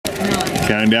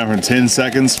Counting down from 10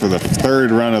 seconds for the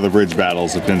third run of the bridge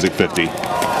battles of Pennsic 50. 3, 2,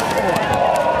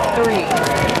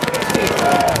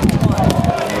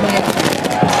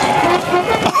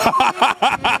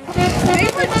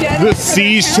 1. The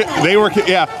siege, they were,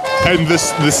 yeah, and the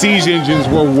siege engines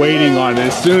were waiting on it.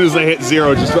 As soon as they hit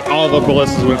 0, just all the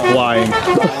ballistas went flying. 3,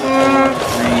 2, 1.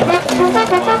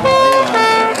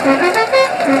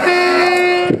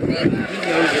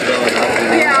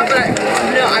 Yeah, but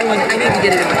no, I need to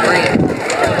get it in my brain.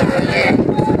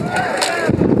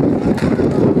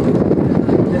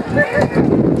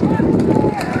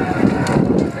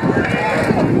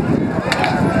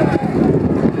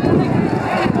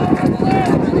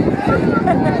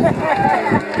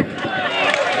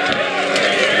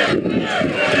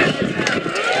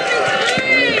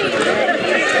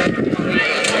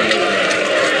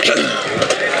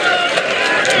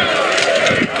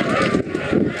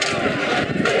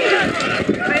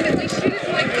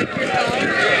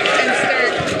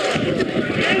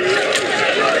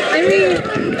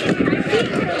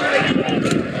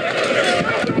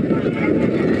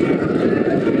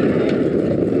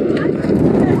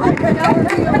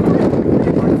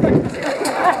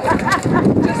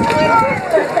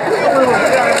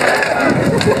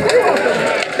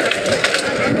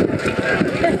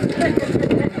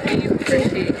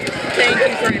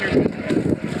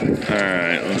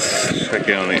 Alright, let's check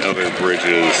out the other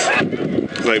bridges.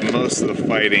 Looks like most of the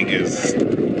fighting is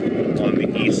on the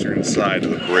eastern side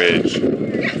of the bridge.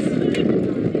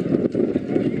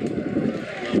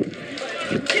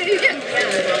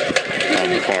 On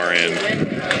the far end.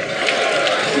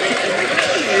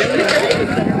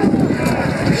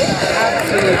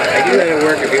 I do that at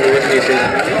work if people look at me and say,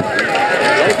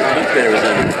 life is much better with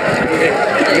them.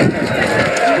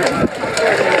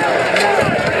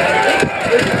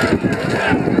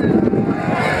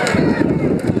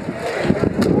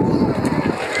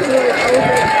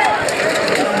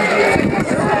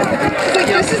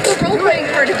 This is the role-playing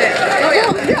part of it. Oh,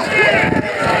 yeah.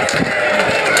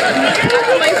 That's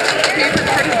my favorite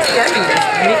part of DMing,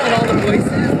 making all the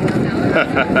voices.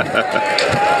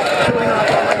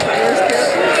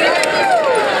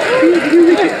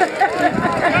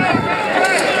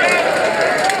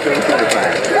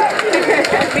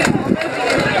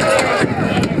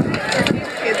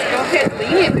 It's go ahead,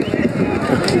 lean into it.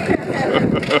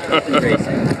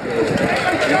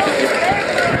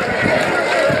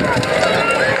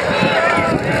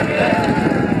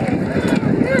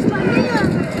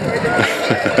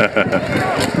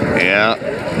 Yeah.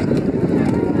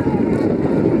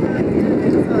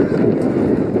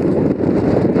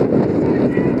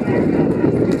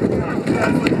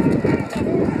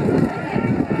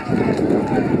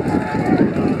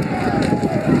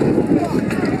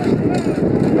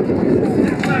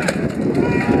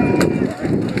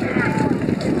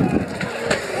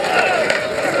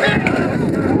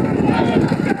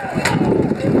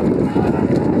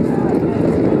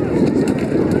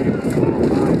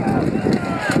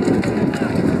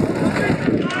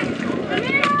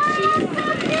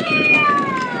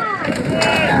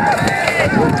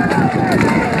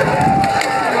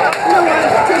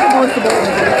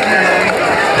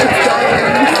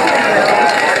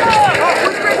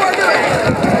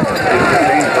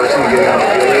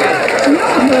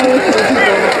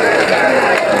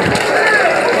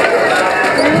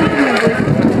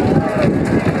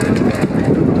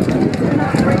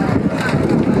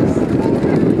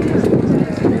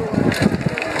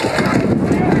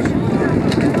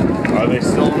 Are they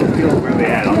still in the field? Where are they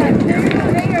at?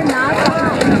 They are not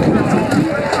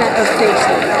behind the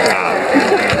station.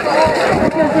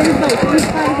 Because there's like, each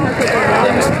side has like a lot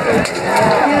of station.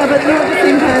 Yeah, but at the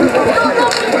same time, I feel like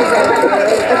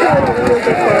a really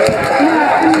good part. Yeah,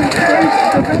 I mean, there's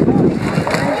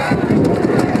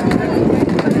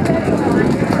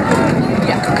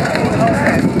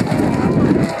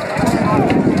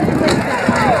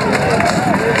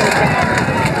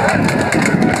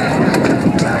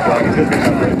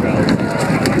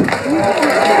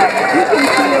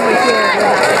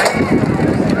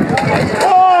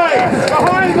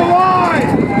Behind the line!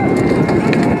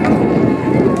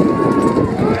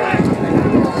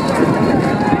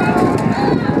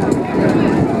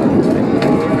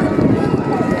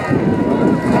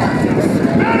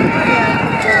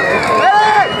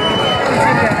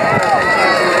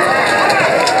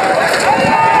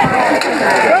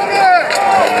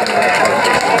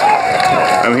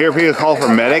 I'm here for you to call for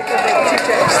medic. Yeah.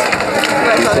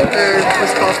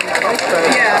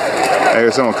 I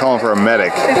hear someone calling for a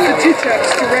medic. It's the 2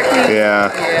 trucks directly.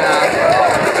 Yeah.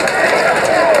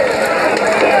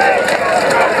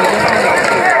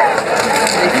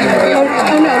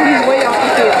 Oh no, he's way off.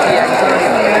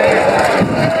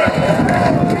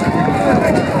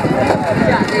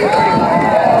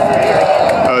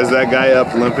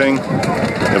 limping,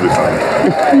 it'll be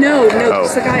fine. No,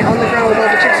 it's the guy on the ground with all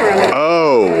the chicks around him.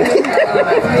 Oh! We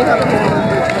have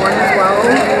one as well.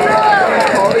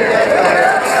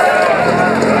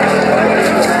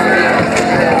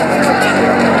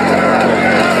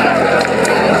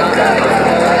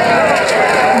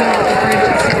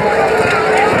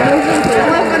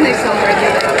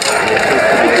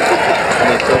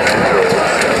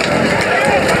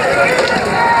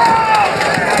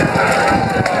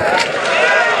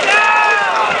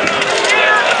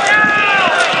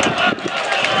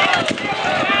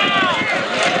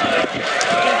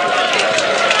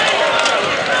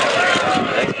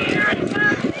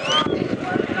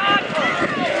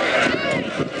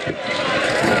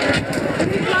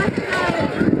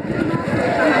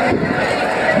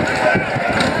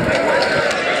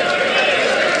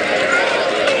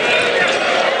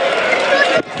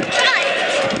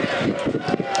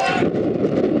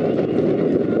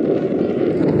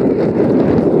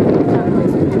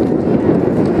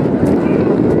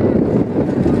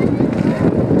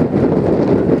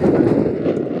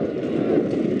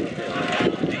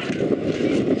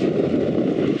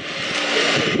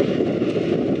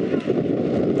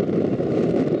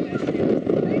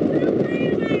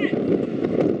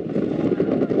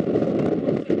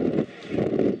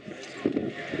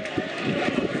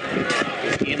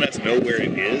 Know where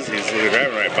it is? He's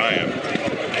driving right by him.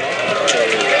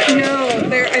 No,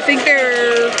 I think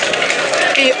they're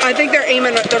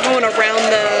aiming. They're going around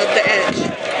the edge.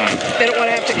 They don't want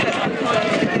to have to cut.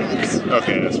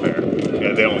 Okay, that's fair.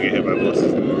 Yeah, they don't get hit by bullets.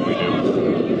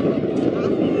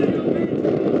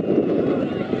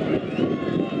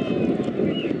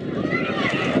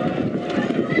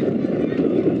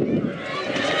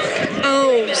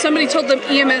 Oh, somebody told them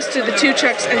EMS to the 2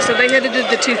 trucks, and so they headed to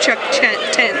the 2 truck tent.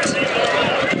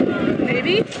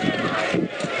 Maybe?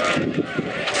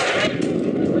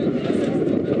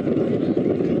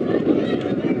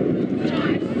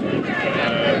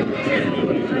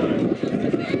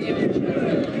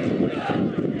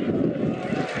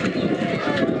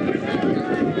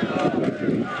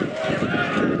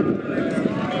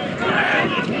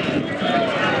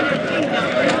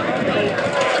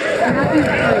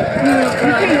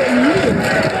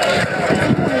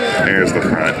 Here's the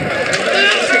front.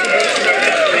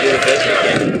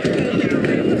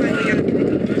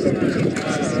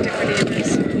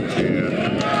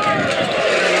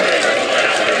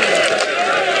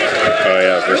 Oh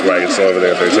yeah, there's wagons still over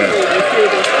there. There's that.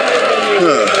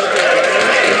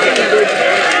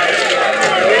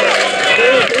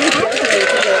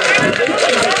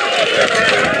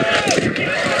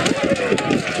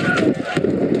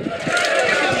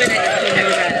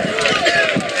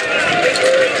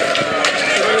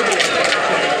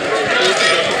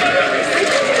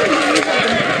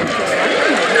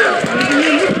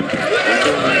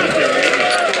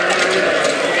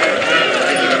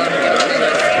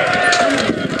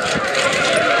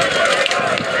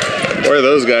 What are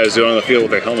those guys doing on the field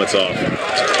with their helmets off? It's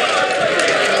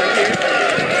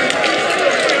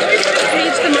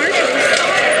the marshals.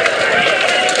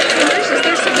 The marshals,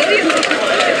 they're civilians.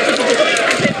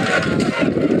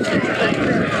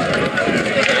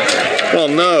 Well,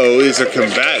 no, these are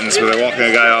combatants, but they're walking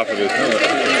a guy off with his helmet.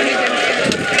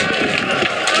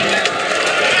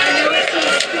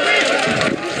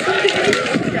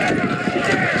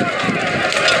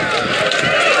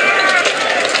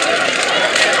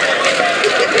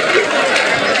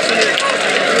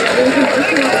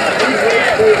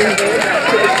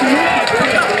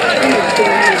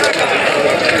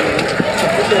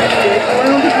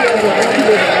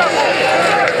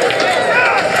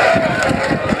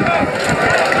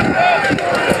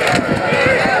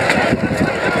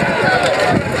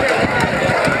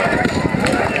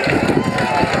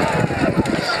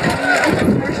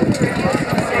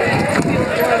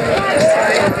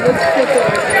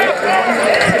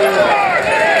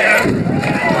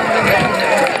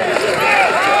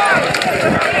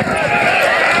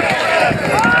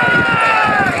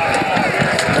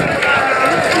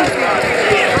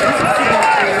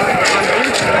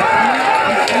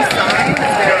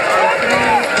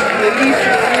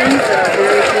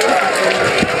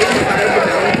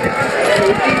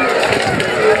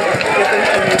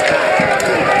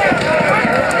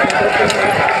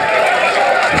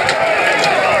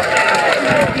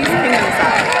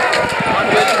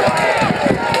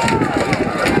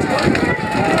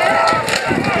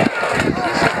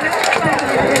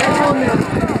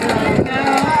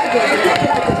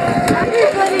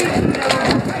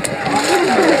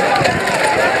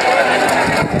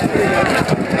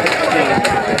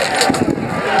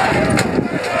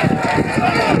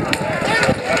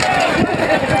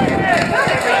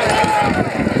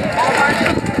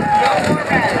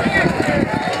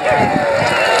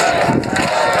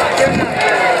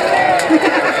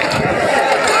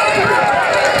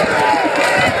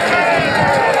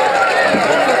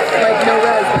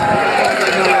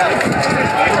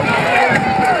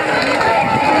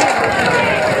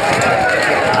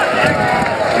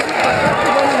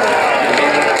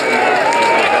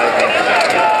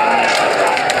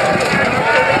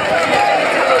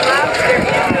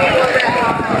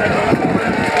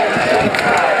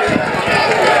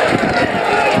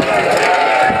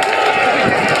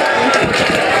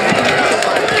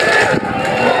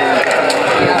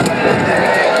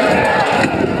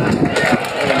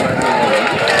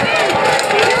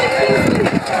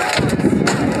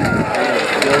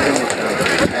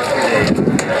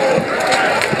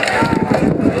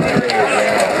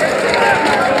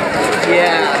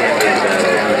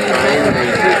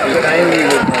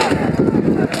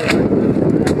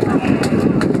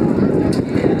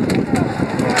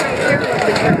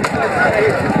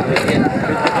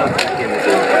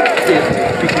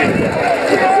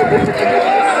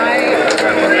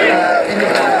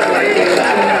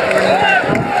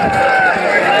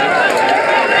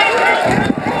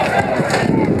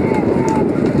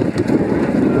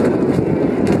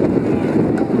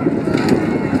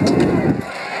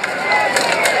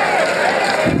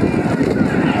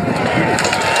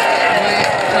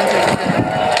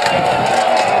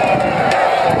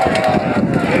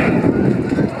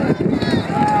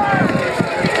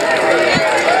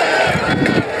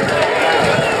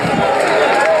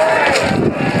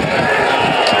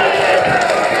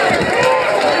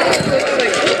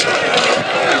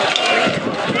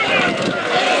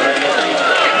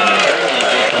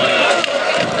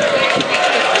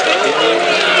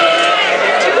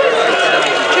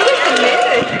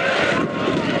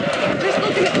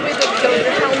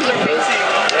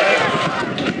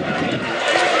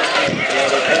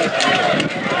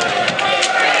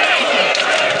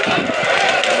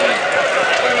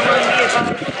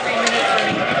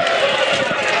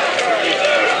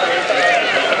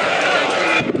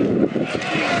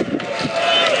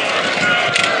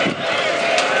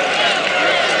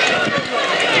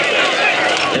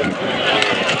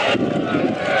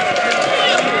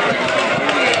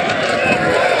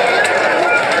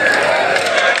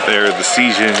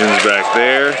 siege engines back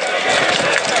there.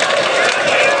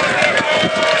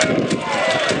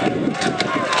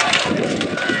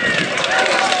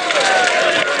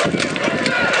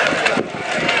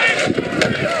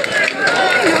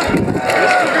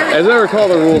 As I recall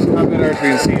the rules, combat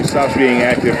archery and siege stops being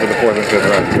active for the 4th and 5th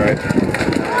runs, right?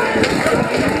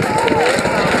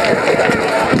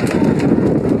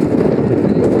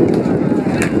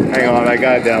 Hang on, I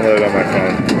got it downloaded on my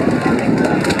phone.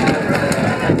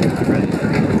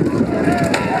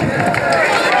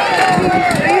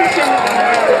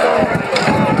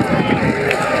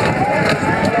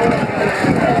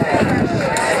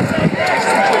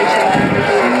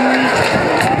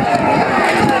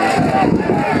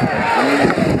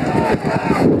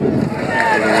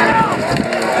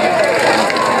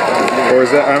 Or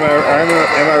is that, am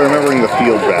I remembering the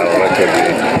field battle? That could be.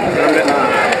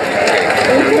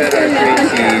 Combat archery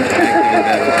siege, activated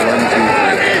battles 1, 2,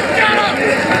 3.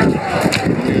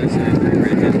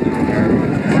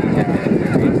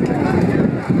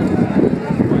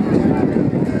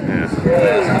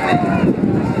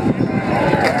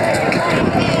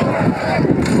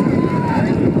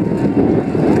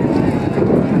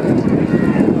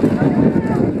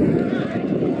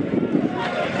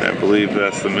 I believe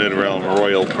that's the Mid-Realm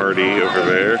Royal Party over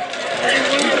there.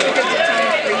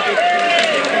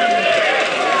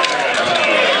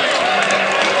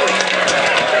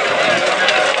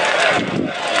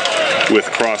 With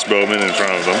crossbowmen in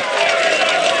front of them.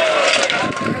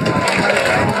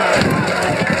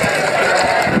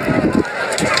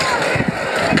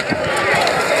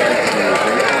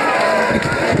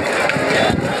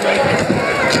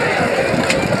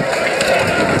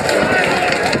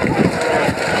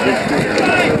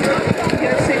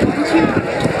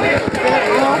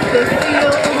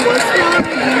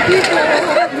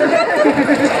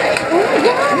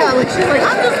 Yeah, like she's like,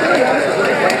 I'm just going.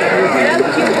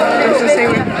 It's the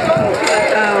same.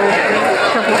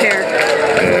 Purple hair.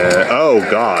 Oh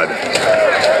God.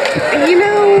 You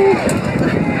know,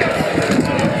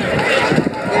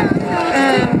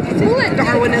 we'll let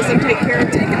Darwinism take care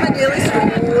of taking my daily stroll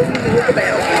and look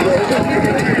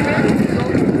about.